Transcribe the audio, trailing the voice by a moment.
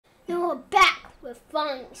And we're back with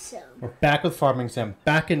Farming Sim. We're back with Farming Sim.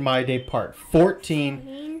 Back in my day part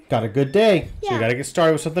 14. Got a good day. So Yeah. we got to get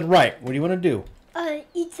started with something right. What do you want to do?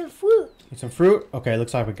 Eat some fruit. Eat some fruit? Okay,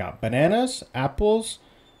 looks like we got bananas, apples,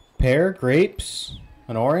 pear, grapes,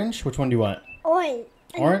 an orange. Which one do you want? Orange.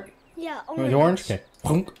 Orange? Yeah, You want orange. the orange?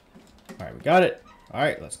 Okay. All right, we got it. All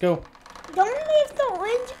right, let's go. Don't leave the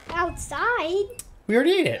orange outside. We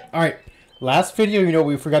already ate it. All right. Last video, you know what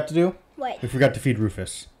we forgot to do? What? We forgot to feed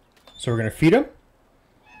Rufus. So we're going to feed him.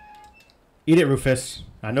 Eat it, Rufus.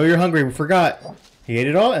 I know you're hungry. We forgot. He ate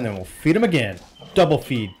it all, and then we'll feed him again. Double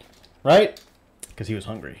feed. Right? Because he was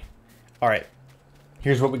hungry. All right.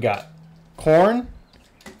 Here's what we got. Corn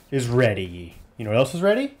is ready. You know what else is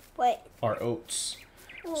ready? What? Our oats.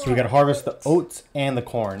 So we got to harvest the oats and the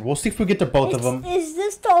corn. We'll see if we get to both of them. Is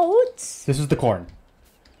this the oats? This is the corn.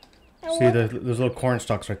 And See those little corn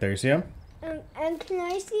stalks right there. You see them? And can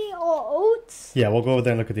I see all oats? Yeah, we'll go over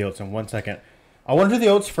there and look at the oats in 1 second. I want to do the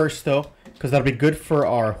oats first, though, because that'll be good for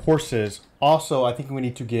our horses. Also, I think we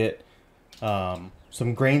need to get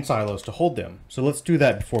some grain silos to hold them. So let's do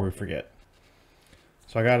that before we forget.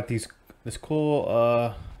 So I got this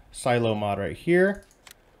cool silo mod right here.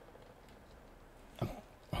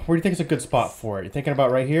 Where do you think is a good spot for it? You thinking about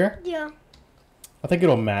right here? Yeah. I think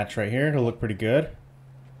it'll match right here. It'll look pretty good.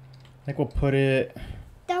 I think we'll put it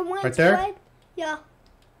That one's right there? good? Yeah.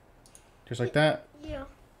 Just like that? Yeah.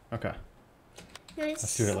 Okay. Nice. Let's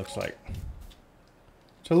see what it looks like.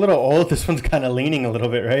 It's a little old. This one's kind of leaning a little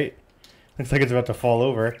bit, right? Looks like it's about to fall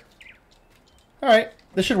over. Alright.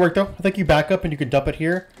 This should work, though. I think you back up and you can dump it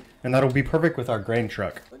here. And that'll be perfect with our grain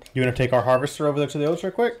truck. You want to take our harvester over there to the oats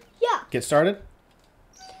real quick? Yeah. Get started?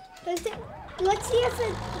 Let's see if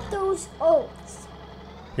it's those oats.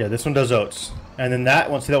 Yeah, this one does oats. And then that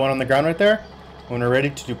one, see that one on the ground right there? When we're ready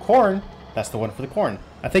to do corn, that's the one for the corn.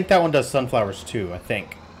 I think that one does sunflowers too, I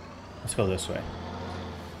think. Let's go this way.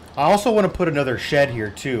 I also want to put another shed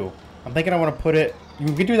here too. I'm thinking I want to put it...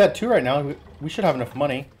 We could do that too right now. We should have enough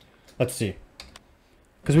money. Let's see.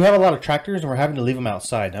 Because we have a lot of tractors and we're having to leave them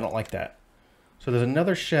outside. I don't like that. So there's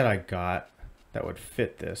another shed I got that would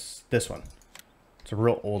fit this. This one. It's a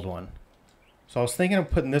real old one. So I was thinking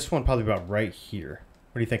of putting this one probably about right here.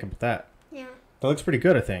 What do you think about that? Yeah. That looks pretty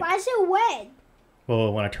good, I think. Why is it red?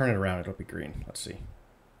 Well, when I turn it around, it'll be green. Let's see.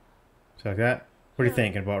 So like that? What are you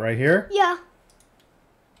thinking? About right here? Yeah.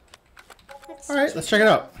 Alright, let's check it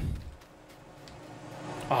out.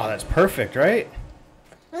 Oh, that's perfect, right?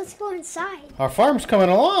 Let's go inside. Our farm's coming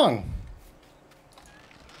along.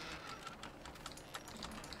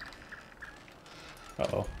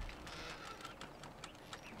 Uh-oh.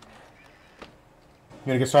 You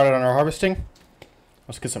gonna get started on our harvesting?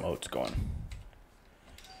 Let's get some oats going.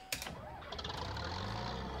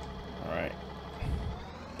 Alright.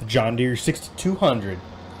 The John Deere 6200.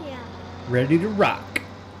 Yeah. Ready to rock.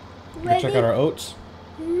 Ready? Check out our oats.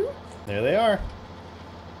 Hmm? There they are.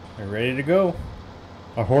 They're ready to go.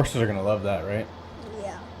 Our horses are gonna love that, right?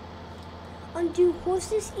 Yeah. Do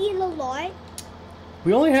horses eat a lot?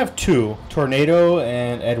 We only have two, Tornado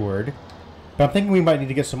and Edward. But I'm thinking we might need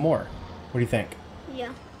to get some more. What do you think?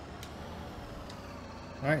 Yeah.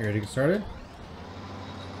 Alright, you ready to get started?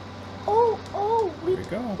 We There you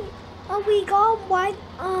go. we got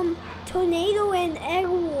one Tornado and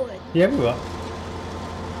Edward. Yeah, we will.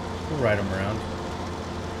 We'll ride them around.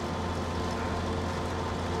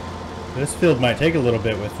 This field might take a little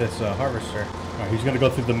bit with this harvester. Alright, he's gonna go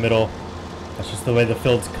through the middle. That's just the way the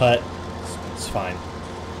field's cut. It's fine.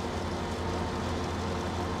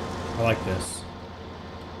 I like this.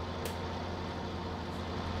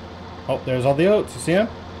 Oh, there's all the oats. You see them?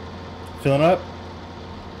 Filling up.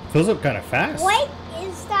 Fills up kind of fast. What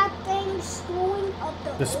is that thing slowing up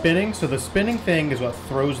the The spinning. So the spinning thing is what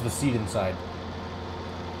throws the seed inside.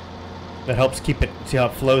 That helps keep it. See how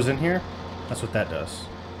it flows in here? That's what that does.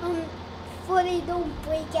 So they don't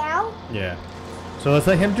break out? Yeah. So let's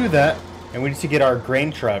let him do that. And we need to get our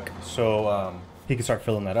grain truck so he can start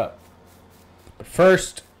filling that up. But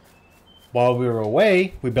first, while we were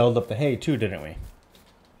away, we baled up the hay too, didn't we?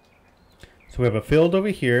 So we have a field over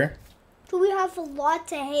here. Do we have a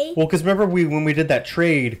lot of hay? Well, because remember when we did that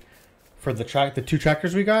trade for the two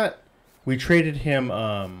tractors we got, we traded him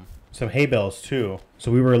some hay bales too.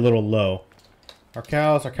 So we were a little low. Our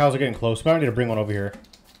cows are getting close. We might need to bring one over here.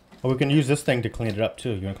 Well, we can use this thing to clean it up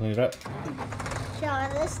too. You want to clean it up? Yeah,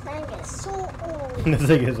 this thing is so old. This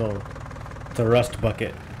thing is old. It's a rust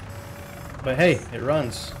bucket. But hey, it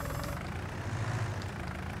runs.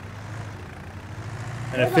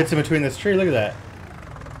 And it fits in between this tree. Look at that.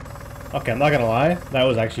 Okay, I'm not gonna lie, that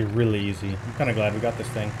was actually really easy. I'm kind of glad we got this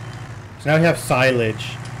thing. So now we have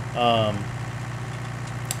silage.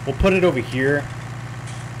 We'll put it over here.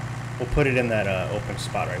 We'll put it in that open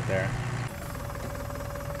spot right there.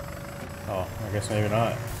 Oh, I guess maybe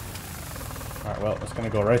not. Alright, well, it's going to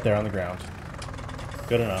go right there on the ground.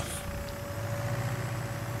 Good enough.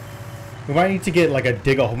 We might need to get like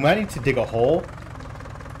we might need to dig a hole.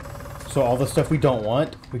 So all the stuff we don't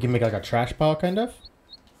want, we can make like a trash pile kind of.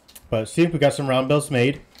 But see, we got some round bales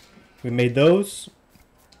made. We made those.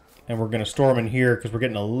 And we're going to store them in here because we're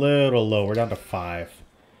getting a little low. We're down to 5.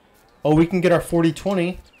 Oh, we can get our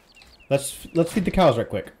 40-20. Let's feed the cows right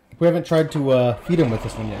quick. We haven't tried to feed them with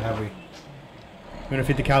this one yet, have we? You want to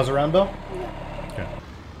feed the cows around, Bill? Yeah. Okay.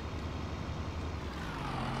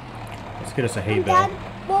 Let's get us a hay And bale. Dad,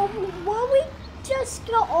 well, why we just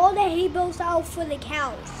get all the hay bales out for the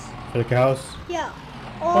cows? For the cows? Yeah.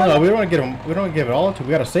 Oh no, we don't want to get them. We don't want to give it all to. We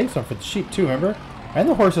got to save some for the sheep too. Remember? And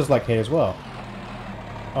the horses like hay as well.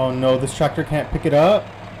 Oh no, this tractor can't pick it up.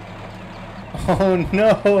 Oh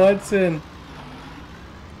no, Hudson.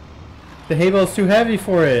 The hay bale's too heavy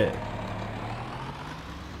for it.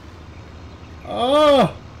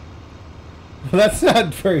 Oh, that's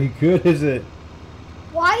not very good, is it?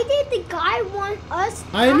 Why did the guy want us?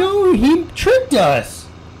 I know, he tricked us.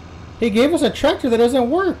 He gave us a tractor that doesn't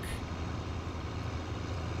work.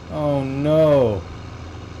 Oh no.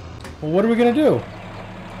 Well, what are we gonna do?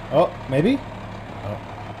 Oh, maybe? Oh,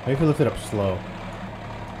 maybe if we lift it up slow.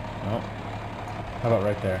 Oh. How about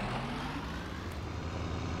right there?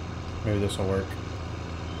 Maybe this will work.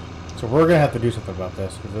 So we're gonna have to do something about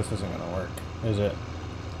this because this isn't gonna work, is it?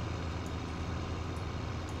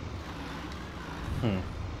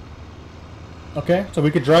 Okay, so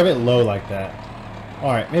we could drive it low like that.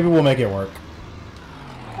 Alright, maybe we'll make it work.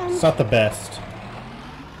 It's not the best.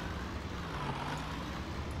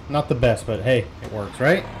 Not the best, but hey, it works,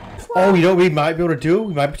 right? Oh, you know what we might be able to do?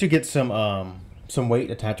 We might be able to get some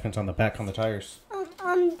weight attachments on the back on the tires.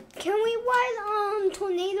 Can we ride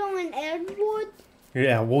Tornado and Edward?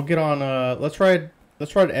 Yeah, we'll get on let's ride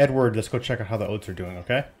Edward. Let's go check out how the oats are doing,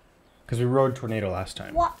 okay? Because we rode Tornado last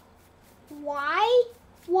time. What? Why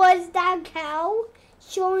was that cow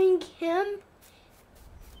showing him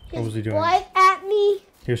What was he doing? butt at me?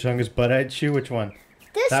 He was showing his butt at you? Which one?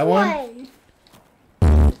 This That one.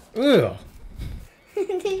 Ugh.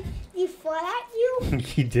 Did he fall at you?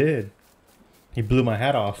 He did. He blew my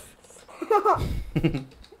hat off. There's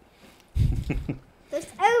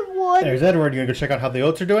Edward. There's Edward. You gonna go check out how the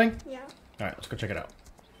oats are doing? Yeah. Alright, let's go check it out.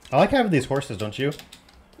 I like having these horses, don't you?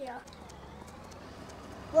 Yeah.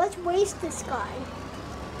 Let's race this guy.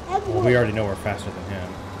 Edward. Well, we already know we're faster than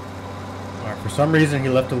him. Alright, for some reason he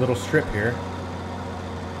left a little strip here.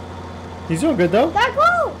 He's doing good though. Let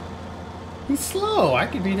go. He's slow. I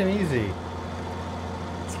could beat him easy.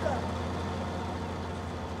 Let's go.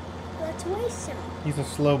 Let's race him. He's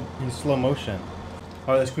slow motion.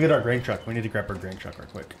 Alright, let's go get our grain truck. We need to grab our grain truck real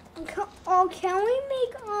quick. Can we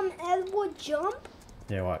make Edward jump?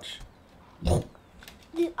 Yeah, watch.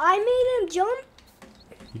 Did I made him jump?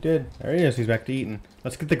 You did. There he is. He's back to eating.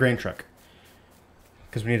 Let's get the grain truck.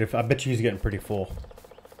 Because we need to... I bet you he's getting pretty full.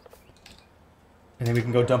 And then we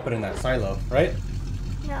can go dump it in that silo, right?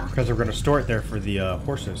 Yeah. Because we're going to store it there for the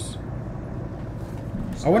horses.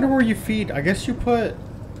 I wonder where you feed... I guess you put...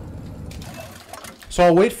 So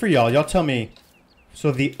I'll wait for y'all. Y'all tell me.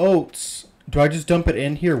 So the oats... Do I just dump it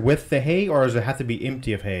in here with the hay? Or does it have to be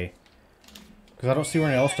empty of hay? Because I don't see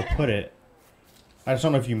where else to put it. I just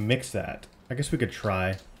don't know if you mix that. I guess we could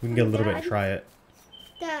try. We can get a little bit and try it.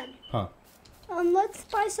 Dad. Huh. Let's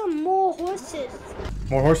buy some more horses.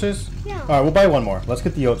 More horses? Yeah. Alright, we'll buy one more. Let's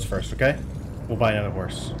get the oats first, okay? We'll buy another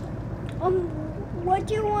horse. What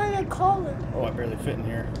do you want to call him? Oh, I barely fit in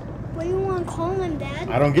here. What do you want to call him, Dad?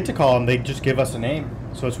 I don't get to call them. They just give us a name.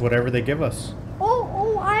 So it's whatever they give us.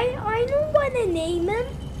 I know what to name him.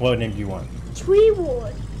 What name do you want?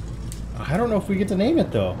 Treewood. I don't know if we get to name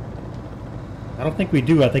it, though. I don't think we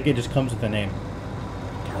do. I think it just comes with a name.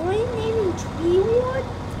 Can we name him Treewood?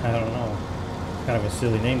 I don't know. Kind of a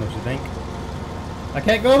silly name, don't you think? I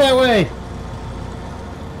can't go that way!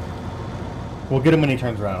 We'll get him when he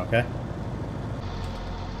turns around, okay?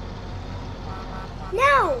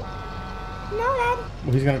 No! No, Dad.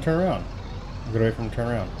 Well, he's gonna turn around. We're gonna wait for him to turn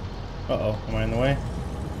around. Uh-oh. Am I in the way?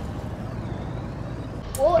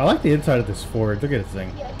 Oh, I like the inside of this Ford. Look at this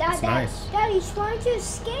thing. yeah, Dad, It's Dad, nice. Dad, he's trying to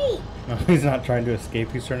escape. No, he's not trying to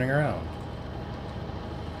escape. He's turning around.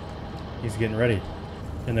 He's getting ready.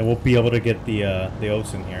 And then we'll be able to get the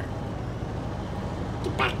oats in here.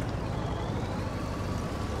 Get back.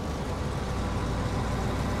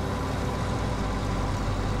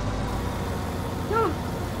 No.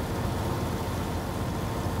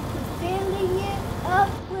 Filling it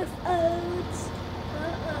up with oats.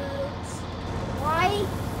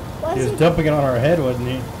 He was dumping it on our head, wasn't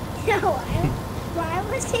he? No, why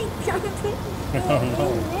was he dumping I don't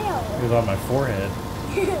know. in there? It was on my forehead.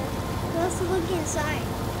 Let's look inside.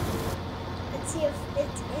 Let's see if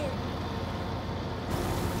it's in.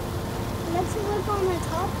 Let's look on the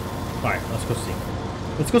top. Alright, let's go see.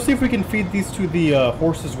 Let's go see if we can feed these to the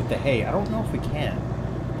horses with the hay. I don't know if we can.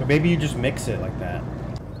 But maybe you just mix it like that.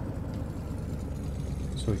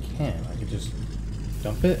 So we can. I could just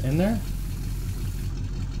dump it in there.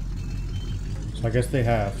 So I guess they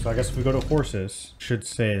have. So I guess if we go to horses, it should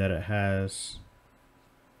say that it has...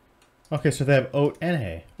 Okay, so they have oat and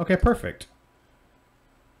hay. Okay, perfect.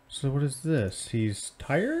 So what is this? He's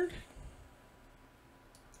tired?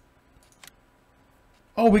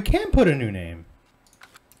 Oh, we can put a new name.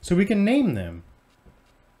 So we can name them.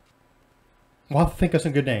 We'll have to think of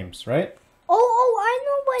some good names, right? Oh, I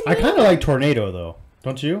know what I name. kind of like Tornado, though.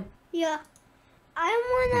 Don't you? Yeah. I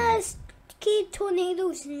want to keep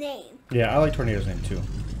Tornado's name. Yeah, I like Tornado's name, too.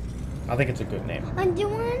 I think it's a good name. And do you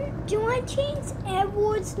want to change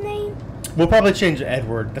Edward's name? We'll probably change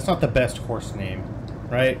Edward. That's not the best horse name,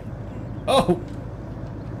 right? Oh!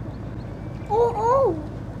 Oh,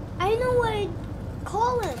 I know what to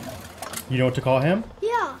call him. You know what to call him?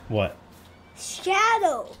 Yeah. What?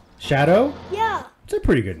 Shadow. Shadow? Yeah. It's a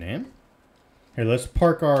pretty good name. Here, let's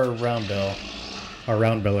park our round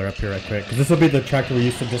beller up here right quick. Because this will be the tractor we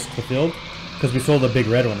used to disc the field. Because we sold the big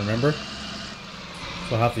red one, remember? So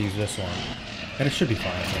we'll have to use this one. And it should be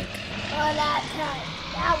fine, I think. Oh,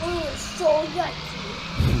 that one was so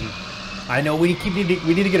yucky. I know, we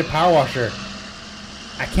need to get a power washer.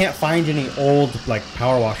 I can't find any old, like,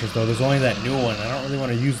 power washers, though. There's only that new one. I don't really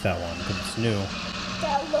want to use that one because it's new.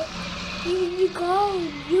 That look, you go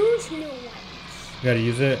use new ones. You gotta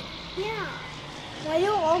use it? Yeah. I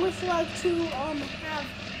don't always like to have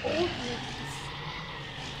old ones.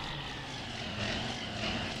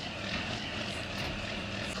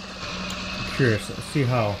 I'm curious. Let's see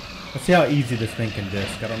how easy this thing can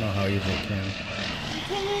disc. I don't know how easy it can.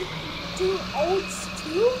 Can it do oats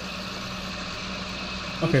too?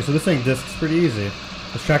 Okay, so this thing discs pretty easy.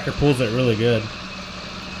 This tractor pulls it really good.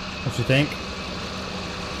 What you think?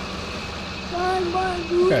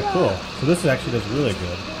 Okay, cool. So this actually does really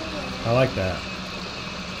good. I like that.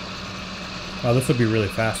 Wow, this will be really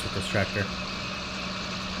fast with this tractor.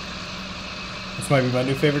 This might be my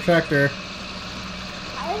new favorite tractor.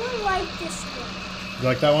 I don't like this one. You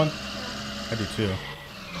like that one? I do too.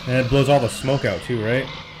 And it blows all the smoke out too, right?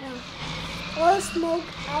 No. All the smoke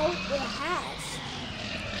out it has.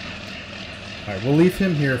 Alright, we'll leave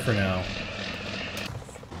him here for now.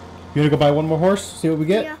 You wanna go buy one more horse? See what we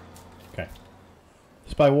get? Yeah. Okay.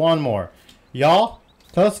 Let's buy one more. Y'all,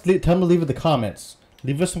 tell them to leave in the comments.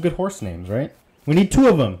 Leave us some good horse names, right? We need 2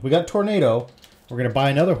 of them. We got Tornado. We're gonna buy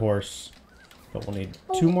another horse. But we'll need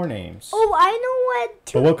 2 more names. Oh, I know what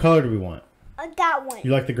to... But what color do we want? That one.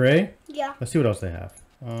 You like the gray? Yeah. Let's see what else they have.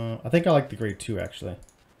 I think I like the gray too, actually.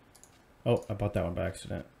 Oh, I bought that one by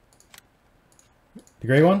accident. The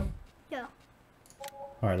gray one? Yeah.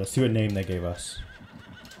 Alright, let's see what name they gave us.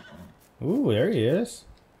 Ooh, there he is.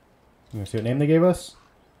 You want to see what name they gave us?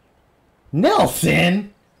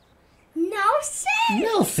 Nelson! Nelson?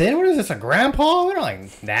 Nelson? What is this, a grandpa? We don't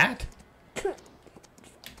like that.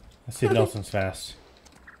 Let's see if Nelson's fast.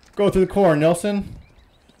 Go through the corn, Nelson.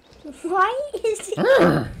 Why is it...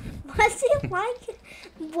 What's it like?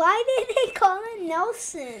 Why did they call it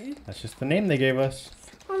Nelson? That's just the name they gave us.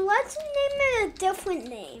 Well, let's name it a different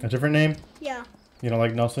name. A different name? Yeah. You don't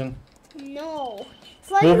like Nelson? No.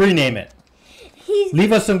 It's like We'll rename it.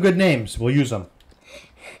 Leave us some good names. We'll use them.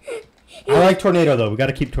 I like Tornado, though. We got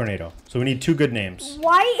to keep Tornado. So we need 2 good names.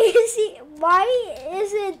 Why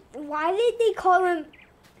did they call him...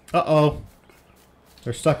 Uh-oh.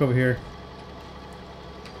 They're stuck over here.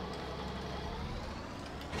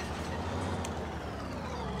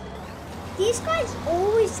 These guys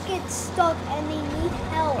always get stuck and they need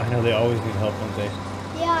help. I know they always need help, don't they?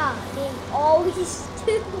 Yeah, they always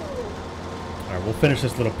do. Alright, we'll finish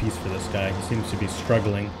this little piece for this guy. He seems to be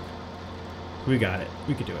struggling. We got it.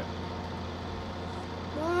 We could do it.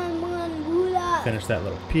 Finish that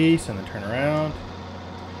little piece and then turn around.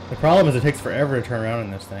 The problem is it takes forever to turn around in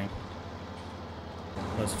this thing.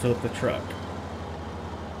 Let's fill up the truck.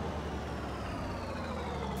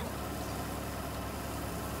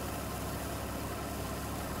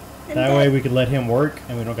 That way we could let him work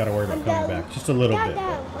and we don't got to worry about coming back. Just a little bit.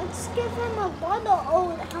 Let's give him a lot of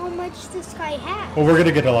oats, how much this guy has. Well, we're going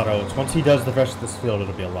to get a lot of oats. Once he does the rest of this field,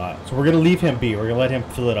 it'll be a lot. So we're going to leave him be. We're going to let him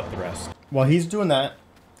fill it up the rest. While he's doing that,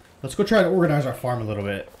 let's go try to organize our farm a little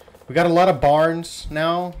bit. We got a lot of barns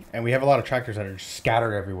now, and we have a lot of tractors that are just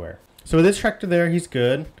scattered everywhere. So with this tractor there, he's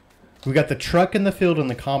good. We got the truck in the field and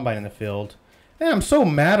the combine in the field. Man, I'm so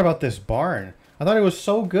mad about this barn. I thought it was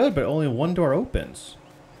so good, but only one door opens.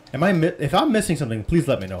 If I'm missing something, please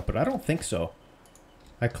let me know, but I don't think so.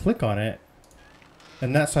 I click on it,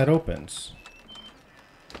 and that side opens.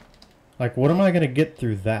 Like, what am I going to get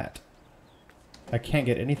through that? I can't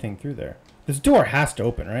get anything through there. This door has to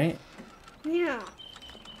open, right? Yeah.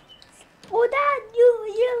 Oh, Dad,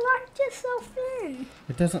 you locked yourself in.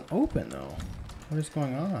 It doesn't open, though. What is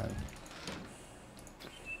going on?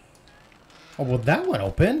 Oh, well, that one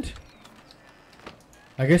opened.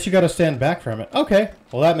 I guess you got to stand back from it. Okay.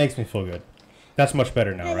 Well, that makes me feel good. That's much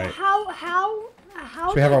better now, And right? How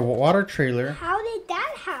So we have our water trailer. How did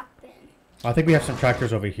that happen? I think we have some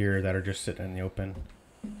tractors over here that are just sitting in the open.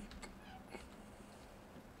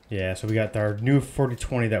 Yeah, so we got our new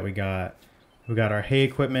 4020 that we got. We got our hay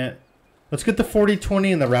equipment. Let's get the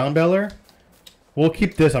 4020 and the round beller. We'll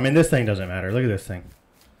keep this. I mean, this thing doesn't matter. Look at this thing.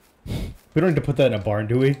 We don't need to put that in a barn,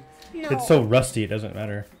 do we? No. It's so rusty, it doesn't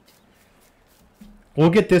matter. We'll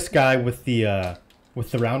get this guy with the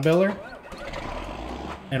round beller.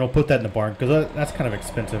 And we'll put that in the barn, because that's kind of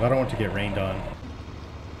expensive. I don't want it to get rained on.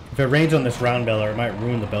 If it rains on this round beller, it might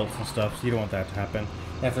ruin the belts and stuff, so you don't want that to happen.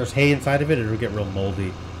 And if there's hay inside of it, it'll get real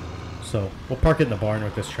moldy. So we'll park it in the barn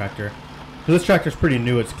with this tractor. So this tractor's pretty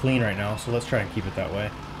new, it's clean right now, so let's try and keep it that way.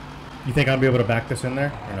 You think I'll be able to back this in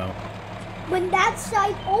there, or no? When that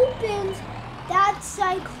side opens, that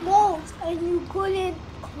side closed, and you couldn't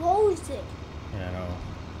close it. Yeah, I know.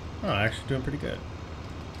 Oh, actually doing pretty good.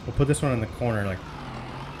 We'll put this one in the corner, like...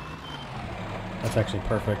 That's actually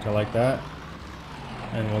perfect, I like that.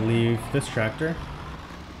 And we'll leave this tractor.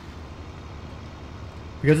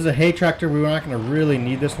 Because it's a hay tractor, we're not going to really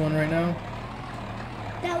need this one right now.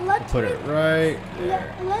 Now Put it right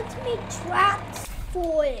there. Let's make tracks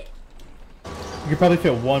for it. You could probably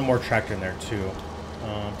fit one more tractor in there too.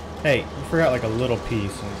 Hey, you forgot like a little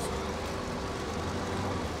piece. And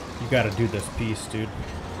you got to do this piece, dude. You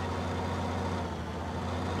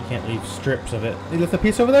can't leave strips of it. Hey, there's a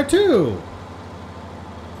piece over there too.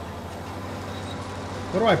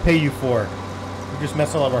 What do I pay you for? You just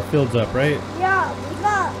mess all of our fields up, right? Yeah,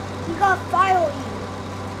 we got fire you.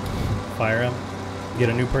 Fire him. Get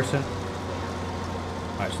a new person.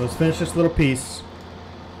 Alright, so let's finish this little piece.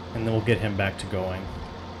 And then we'll get him back to going.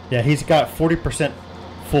 Yeah, he's got 40%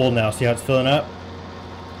 full now. See how it's filling up?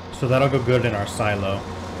 So that'll go good in our silo.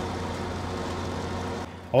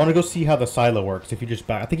 I want to go see how the silo works. If you just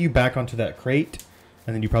back, I think you back onto that crate.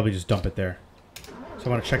 And then you probably just dump it there. So I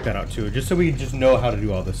want to check that out too. Just so we just know how to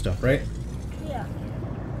do all this stuff, right? Yeah.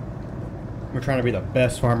 We're trying to be the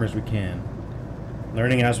best farmers we can.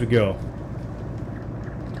 Learning as we go.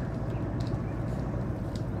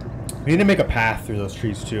 We need to make a path through those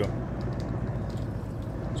trees too.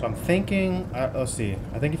 So I'm thinking, let's see.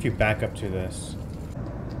 I think if you back up to this.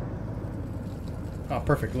 Oh,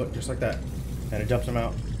 perfect. Look, just like that. And it dumps them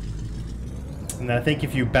out. And then I think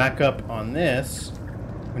if you back up on this,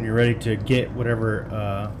 when you're ready to get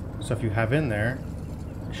whatever stuff you have in there,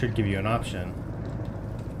 it should give you an option.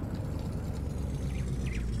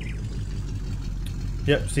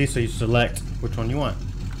 Yep, see, so you select which one you want.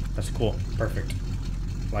 That's cool. Perfect.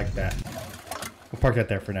 Like that. We'll park that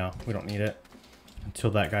there for now. We don't need it until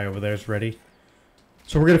that guy over there is ready.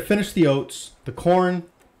 So we're going to finish the oats. The corn,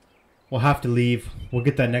 we'll have to leave. We'll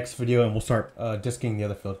get that next video and we'll start disking the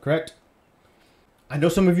other field, correct? I know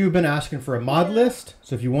some of you have been asking for a mod list.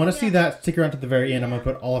 So if you want to see that, stick around to the very end. I'm going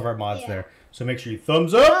to put all of our mods there. So make sure you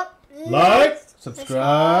thumbs up, like,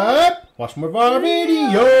 subscribe, watch more of our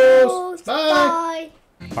videos. Bye.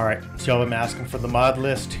 Alright, so y'all have been asking for the mod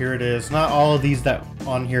list. Here it is. Not all of these that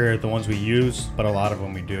on here are the ones we use, but a lot of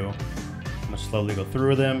them we do. I'm going to slowly go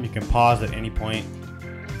through them. You can pause at any point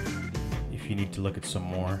if you need to look at some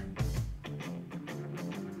more.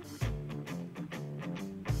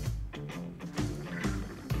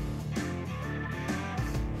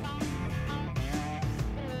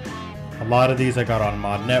 A lot of these I got on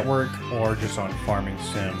Mod Network or just on Farming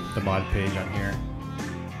Sim, the mod page on here.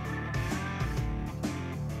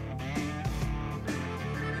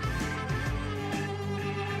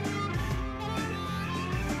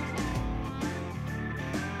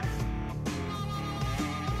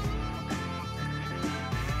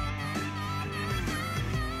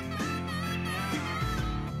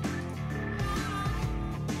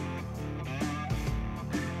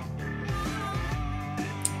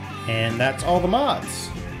 And that's all the mods.